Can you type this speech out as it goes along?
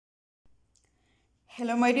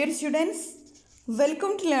Hello my dear students,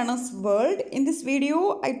 welcome to Learner's World. In this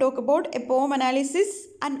video, I talk about a poem analysis,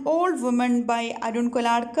 An Old Woman by Arun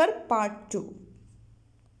Kolatkar, Part 2.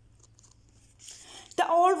 The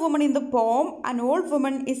old woman in the poem, An Old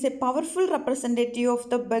Woman, is a powerful representative of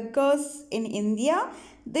the beggars in India.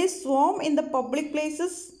 They swarm in the public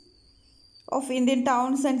places of Indian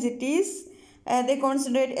towns and cities. They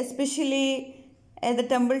concentrate especially the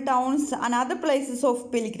temple towns and other places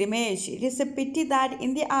of pilgrimage. It is a pity that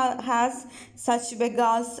India has such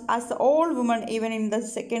beggars as the old woman even in the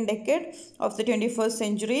second decade of the 21st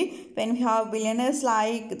century, when we have billionaires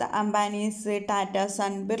like the Ambanis, Tatas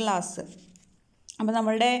and Birlas. അപ്പോൾ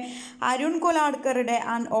നമ്മളുടെ Arun കൊലാഡ്കറുടെ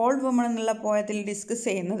an old woman എന്നുള്ള പോയത്തിൽ discuss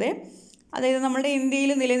ചെയ്യുന്നത്, അതായത് നമ്മുടെ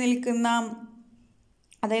ഇന്ത്യയിൽ നിലനിൽക്കുന്ന,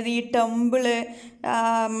 അതായത് ഈ ടെമ്പിള്,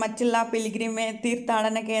 മറ്റുള്ള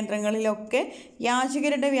തീർത്ഥാടന കേന്ദ്രങ്ങളിലൊക്കെ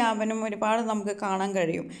യാചകരുടെ വ്യാപനം ഒരുപാട് നമുക്ക് കാണാൻ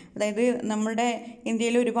കഴിയും. അതായത് നമ്മുടെ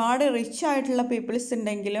ഇന്ത്യയിൽ ഒരുപാട് റിച്ച് ആയിട്ടുള്ള പീപ്പിൾസ്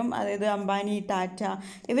ഉണ്ടെങ്കിലും, അതായത് അംബാനി, ടാറ്റ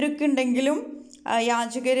ഇവരൊക്കെ ഉണ്ടെങ്കിലും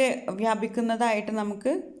യാചകർ വ്യാപിക്കുന്നതായിട്ട്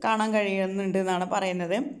നമുക്ക് കാണാൻ കഴിയുന്നുണ്ട് എന്നാണ്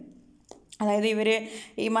പറയുന്നത്. അതായത് ഇവർ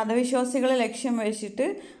ഈ മതവിശ്വാസികളെ ലക്ഷ്യം വെച്ചിട്ട്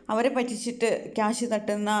അവരെ പറ്റിച്ചിട്ട് ക്യാഷ്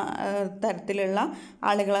തട്ടുന്ന തരത്തിലുള്ള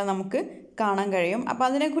ആളുകളെ നമുക്ക് കാണാൻ കഴിയും. അപ്പോൾ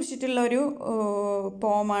അതിനെക്കുറിച്ചിട്ടുള്ള ഒരു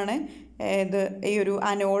പോമാണ് ഈ ഒരു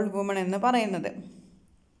ആൻ ഓൾഡ് വുമൺ എന്ന് പറയുന്നത്.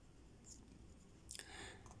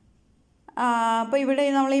 അപ്പോൾ ഇവിടെ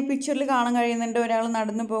നമ്മൾ ഈ പിക്ചറിൽ കാണാൻ കഴിയുന്നുണ്ട്, ഒരാൾ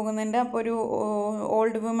നടന്നു പോകുന്നുണ്ട്. അപ്പോൾ ഒരു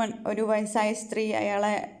ഓൾഡ് വുമൺ, ഒരു വയസ്സായ സ്ത്രീ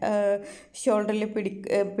അയാളെ ഷോൾഡറിൽ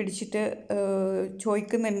പിടിച്ചിട്ട്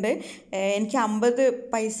ചോദിക്കുന്നുണ്ട്, എനിക്ക് 50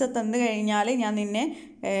 പൈസ തന്നു കഴിഞ്ഞാൽ ഞാൻ നിന്നെ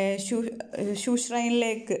ഷൂ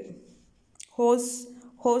ഷ്രൈനിലേക്ക്, ഹോസ്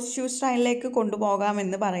ഷൂ ഷ്രൈനിലേക്ക്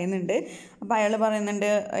കൊണ്ടുപോകാമെന്ന് പറയുന്നുണ്ട്. അപ്പോൾ അയാൾ പറയുന്നുണ്ട്,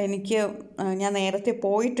 ഞാൻ നേരത്തെ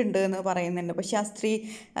പോയിട്ടുണ്ട് എന്ന് പറയുന്നുണ്ട്. പക്ഷെ ആ സ്ത്രീ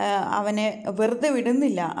അവനെ വെറുതെ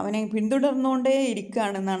വിടുന്നില്ല, അവനെ പിന്തുടർന്നുകൊണ്ടേ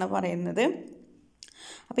ഇരിക്കുകയാണെന്നാണ് പറയുന്നത്.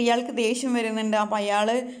 അപ്പോൾ ഇയാൾക്ക് ദേഷ്യം വരുന്നുണ്ട്. അപ്പോൾ അയാൾ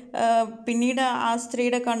പിന്നീട് ആ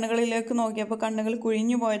സ്ത്രീയുടെ കണ്ണുകളിലേക്ക് നോക്കിയപ്പോൾ കണ്ണുകൾ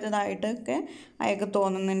കുഴിഞ്ഞു പോയതായിട്ടൊക്കെ അയാൾക്ക്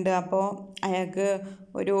തോന്നുന്നുണ്ട്. അപ്പോൾ അയാൾക്ക്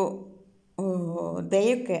ഒരു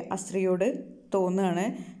ദയൊക്കെ ആ സ്ത്രീയോട് തോന്നുകയാണ്.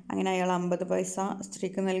 അങ്ങനെ അയാൾ 50 പൈസ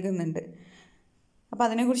സ്ത്രീക്ക് നൽകുന്നുണ്ട്. അപ്പോൾ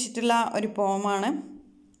അതിനെക്കുറിച്ചിട്ടുള്ള ഒരു പോമാണ്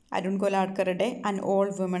അരുൺ കൊലാഡ്കറുടെ ആൻ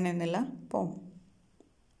ഓൾഡ് വുമൺ എന്നുള്ള പോം.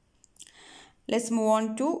 Let's move on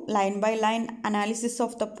to line by line analysis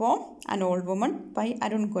of the poem an old woman by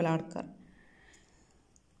Arun കൊലാഡ്കർ.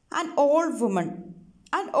 An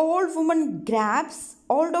old woman grabs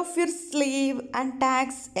hold of your sleeve and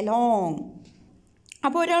tags along.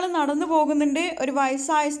 അപ്പോൾ ഒരാൾ നടന്നു പോകുന്നുണ്ട്, ഒരു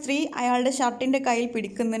വയസ്സായ സ്ത്രീ അയാളുടെ ഷർട്ടിൻ്റെ കയ്യിൽ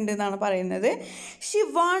പിടിക്കുന്നുണ്ട് എന്നാണ് പറയുന്നത്. ഷി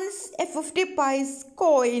വാണ്ട്സ് എ 50 പൈസ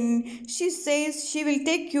coin. Xi says she will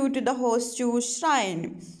take you to the hose shoe shrine.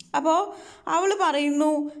 അപ്പോൾ അവൾ പറയുന്നു,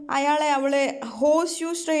 അവൾ ഹോസ് ഷൂ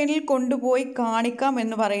ഷ്രൈനിൽ കൊണ്ടുപോയി കാണിക്കാം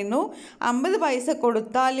എന്ന് പറയുന്നു. 50 പൈസ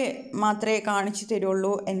കൊടുത്താൽ മാത്രമേ കാണിച്ചു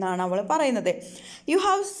തരുള്ളൂ എന്നാണ് അവൾ പറയുന്നത്. You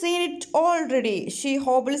have seen it already. She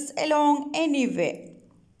hobbles along anyway.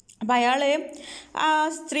 അപ്പം അയാൾ ആ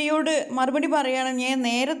സ്ത്രീയോട് മറുപടി പറയുകയാണ്, ഞാൻ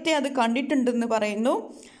നേരത്തെ അത് കണ്ടിട്ടുണ്ടെന്ന് പറയുന്നു,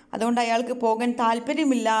 അതുകൊണ്ട് അയാൾക്ക് പോകാൻ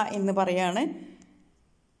താല്പര്യമില്ല എന്ന് പറയാണ്.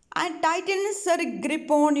 And Titans A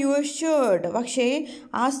grip on your shirt. പക്ഷേ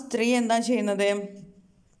ആ സ്ത്രീ എന്താ ചെയ്യുന്നത്,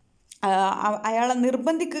 അയാളെ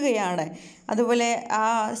നിർബന്ധിക്കുകയാണ്. അതുപോലെ ആ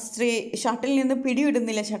സ്ത്രീ ഷർട്ടിൽ നിന്ന്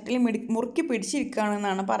പിടിവിടുന്നില്ല, ഷർട്ടിൽ മുറുക്കി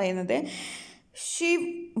പിടിച്ചിരിക്കുകയാണെന്നാണ് പറയുന്നത്. She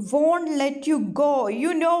won't let you go.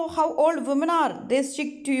 You know how old women are. They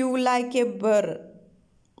stick to you like a burr.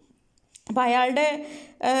 അപ്പോൾ അയാളുടെ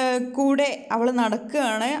കൂടെ അവൾ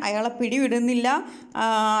നടക്കുകയാണ്, അയാളെ പിടിവിടുന്നില്ല,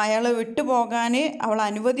 അയാളെ വിട്ടുപോകാൻ അവൾ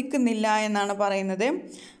അനുവദിക്കുന്നില്ല എന്നാണ് പറയുന്നത്.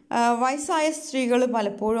 വയസ്സായ സ്ത്രീകൾ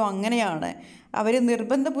പലപ്പോഴും അങ്ങനെയാണ്, അവർ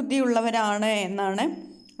നിർബന്ധ ബുദ്ധിയുള്ളവരാണ് എന്നാണ്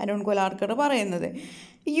അരുൺ കൊലാഡ്കർ പറയുന്നത്.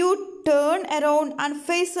 You turn around and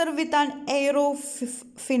face her with an air of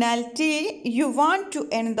finality. You want to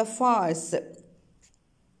end the farce.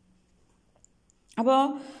 അപ്പോൾ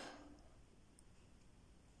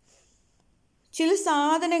ചില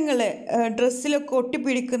സാധനങ്ങൾ ഡ്രസ്സിലൊക്കെ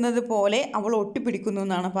ഒട്ടിപ്പിടിക്കുന്നത് പോലെ അവൾ ഒട്ടിപ്പിടിക്കുന്നു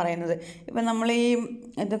എന്നാണ് പറയുന്നത്. ഇപ്പം നമ്മൾ ഈ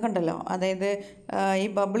ഇതൊക്കെ ഉണ്ടല്ലോ, അതായത് ഈ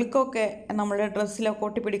ബബിൾക്കൊക്കെ നമ്മുടെ ഡ്രസ്സിലൊക്കെ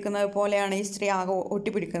ഒട്ടിപ്പിടിക്കുന്നത് പോലെയാണ് ഈ സ്ത്രീ ആകെ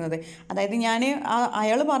ഒട്ടിപ്പിടിക്കുന്നത്. അതായത്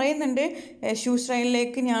അയാൾ പറയുന്നുണ്ട്, ഷൂ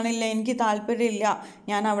ഷ്രൈനിലേക്ക് ഞാനില്ല, എനിക്ക് താല്പര്യമില്ല,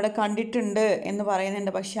 ഞാൻ അവിടെ കണ്ടിട്ടുണ്ട് എന്ന്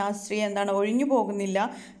പറയുന്നുണ്ട്. പക്ഷേ ആ സ്ത്രീ എന്താണ്, ഒഴിഞ്ഞു പോകുന്നില്ല,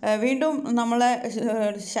 വീണ്ടും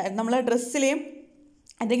നമ്മളെ ഡ്രസ്സിൽ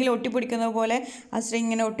എന്തെങ്കിലും ഒട്ടിപ്പിടിക്കുന്നത് പോലെ ആ സ്ത്രീ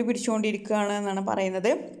ഇങ്ങനെ ഒട്ടിപ്പിടിച്ചുകൊണ്ടിരിക്കുകയാണ് എന്നാണ് പറയുന്നത്.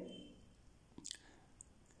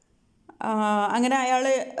 അങ്ങനെ അയാൾ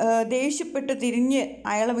ദേഷ്യപ്പെട്ട് തിരിഞ്ഞ്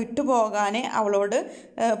അയാളെ വിട്ടുപോകാൻ അവളോട്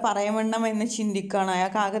പറയണമെന്ന് ചിന്തിക്കുകയാണ്.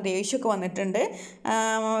 അയാൾക്ക് ആകെ ദേഷ്യമൊക്കെ വന്നിട്ടുണ്ട്.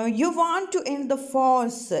 You want to end the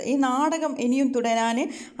force, ഈ നാടകം ഇനിയും തുടരാൻ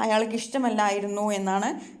അയാൾക്ക് ഇഷ്ടമല്ലായിരുന്നു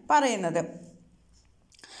എന്നാണ് പറയുന്നത്.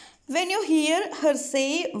 When you hear her say,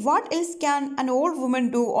 what else can an old woman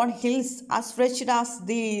do on hills as wretched as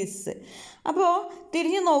these? അപ്പോൾ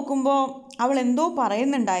തിരിഞ്ഞു നോക്കുമ്പോൾ അവൾ എന്തോ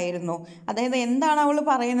പറയുന്നുണ്ടായിരുന്നു. അതായത് എന്താണ് അവൾ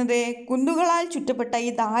പറയുന്നത്? കുന്നുകളാൽ ചുറ്റപ്പെട്ട ഈ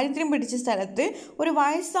ദാരിദ്ര്യം പിടിച്ച സ്ഥലത്ത് ഒരു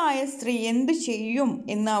വയസ്സായ സ്ത്രീ എന്ത് ചെയ്യും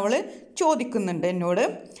എന്ന് അവൾ ചോദിക്കുന്നുണ്ട് എന്നോട്.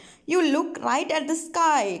 You look right at the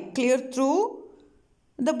sky clear through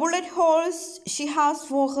the bullet holes she has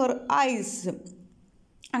for her ice.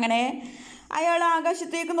 അങ്ങനെ അയാൾ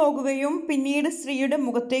ആകാശത്തേക്ക് നോക്കുകയും പിന്നീട് സ്ത്രീയുടെ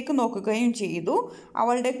മുഖത്തേക്ക് നോക്കുകയും ചെയ്തു.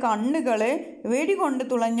 അവളുടെ കണ്ണുകൾ വെടികൊണ്ട്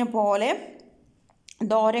തുളഞ്ഞ പോലെ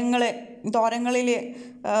ദോരങ്ങളിൽ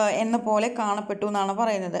എന്ന പോലെ കാണപ്പെട്ടു എന്നാണ്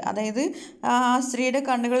പറയുന്നത്. അതായത് സ്ത്രീയുടെ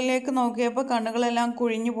കണ്ണുകളിലേക്ക് നോക്കിയപ്പോൾ കണ്ണുകളെല്ലാം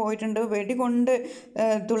കുഴിഞ്ഞു പോയിട്ടുണ്ട്. വെടികൊണ്ട്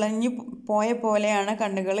തുളഞ്ഞു പോയ പോലെയാണ്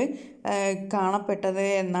കണ്ണുകൾ കാണപ്പെട്ടത്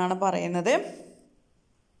എന്നാണ് പറയുന്നത്.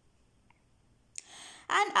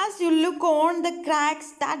 And as you look on the cracks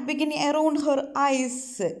that begin around her eyes,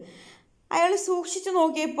 അയാൾ സൂക്ഷിച്ചു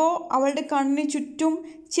നോക്കിയപ്പോൾ അവളുടെ കണ്ണിന് ചുറ്റും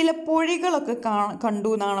ചില പൊഴികളൊക്കെ കണ്ടു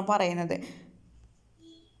എന്നാണ് പറയുന്നത്.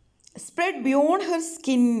 സ്പ്രെഡ് ബിയോണ്ട് ഹെർ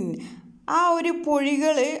സ്കിൻ, ആ ഒരു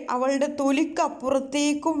പൊഴികൾ അവളുടെ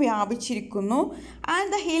തൊലിക്കപ്പുറത്തേക്കും വ്യാപിച്ചിരിക്കുന്നു.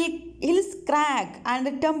 And the hills crack and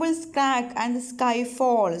the temples crack and the sky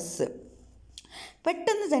false.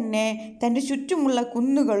 പെട്ടെന്ന് തന്നെ തൻ്റെ ചുറ്റുമുള്ള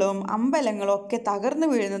കുന്നുകളും അമ്പലങ്ങളും ഒക്കെ തകർന്നു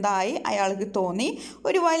വീഴുന്നതായി അയാൾക്ക് തോന്നി.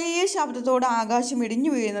 ഒരു വലിയ ശബ്ദത്തോടെ ആകാശം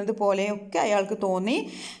ഇടിഞ്ഞു വീഴുന്നത് പോലെയൊക്കെ അയാൾക്ക് തോന്നി.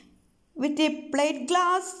 With a plate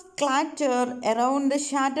glass ക്ലാറ്റർ around the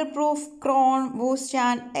shatter proof ക്രോൺ was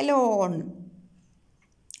stand alone.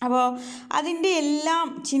 അപ്പോൾ അതിൻ്റെ എല്ലാം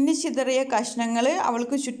ചിന്നിച്ചിതറിയ കഷ്ണങ്ങൾ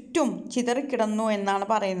അവൾക്ക് ചുറ്റും ചിതറിക്കിടന്നു എന്നാണ്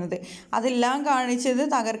പറയുന്നത്. അതെല്ലാം കാണിച്ചത്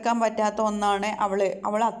തകർക്കാൻ പറ്റാത്ത ഒന്നാണ്.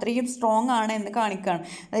 അവൾ അത്രയും സ്ട്രോങ് ആണ് എന്ന് കാണിക്കുകയാണ്.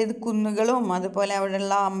 അതായത് കുന്നുകളും അതുപോലെ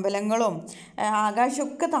അവിടെയുള്ള അമ്പലങ്ങളും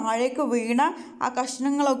ആകാശമൊക്കെ താഴേക്ക് വീണ ആ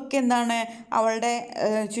കഷ്ണങ്ങളൊക്കെ എന്താണ് അവളുടെ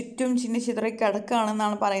ചുറ്റും ചിന്നിച്ചിതറി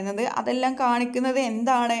കിടക്കുകയാണെന്നാണ് പറയുന്നത്. അതെല്ലാം കാണിക്കുന്നത്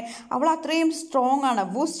എന്താണ്? അവൾ അത്രയും സ്ട്രോങ് ആണ്.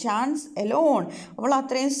 വു സ്റ്റാൻഡ്സ് എലോൺ, അവൾ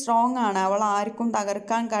അത്രയും സ്ട്രോങ് ആണ്, അവൾ ആർക്കും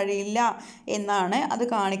തകർക്കാൻ കഴിയില്ല എന്നാണ് അത്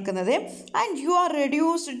കാണിക്കുന്നത്. And you are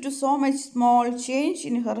reduced to so much small change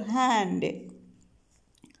in her hand.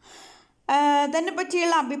 തന്നെ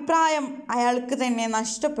പറ്റിയുള്ള അഭിപ്രായം അയാൾക്ക് തന്നെ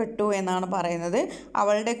നഷ്ടപ്പെട്ടു എന്നാണ് പറയുന്നത്.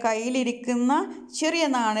 അവളുടെ കയ്യിലിരിക്കുന്ന ചെറിയ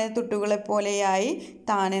നാണയത്തുട്ടുകളെ പോലെയായി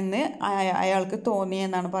താനെന്ന് അയാൾക്ക് തോന്നി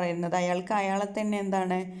എന്നാണ് പറയുന്നത്. അയാൾക്ക് അയാളെ തന്നെ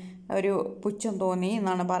എന്താണ് ഒരു പുച്ഛം തോന്നി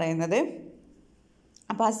എന്നാണ് പറയുന്നത്.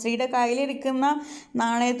 അപ്പോൾ ആ സ്ത്രീയുടെ കയ്യിലിരിക്കുന്ന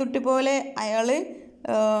നാണയത്തുട്ടി പോലെ അയാൾ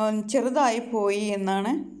ചെറുതായി പോയി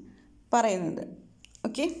എന്നാണ് പറയുന്നത്.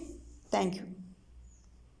 Okay, thank you.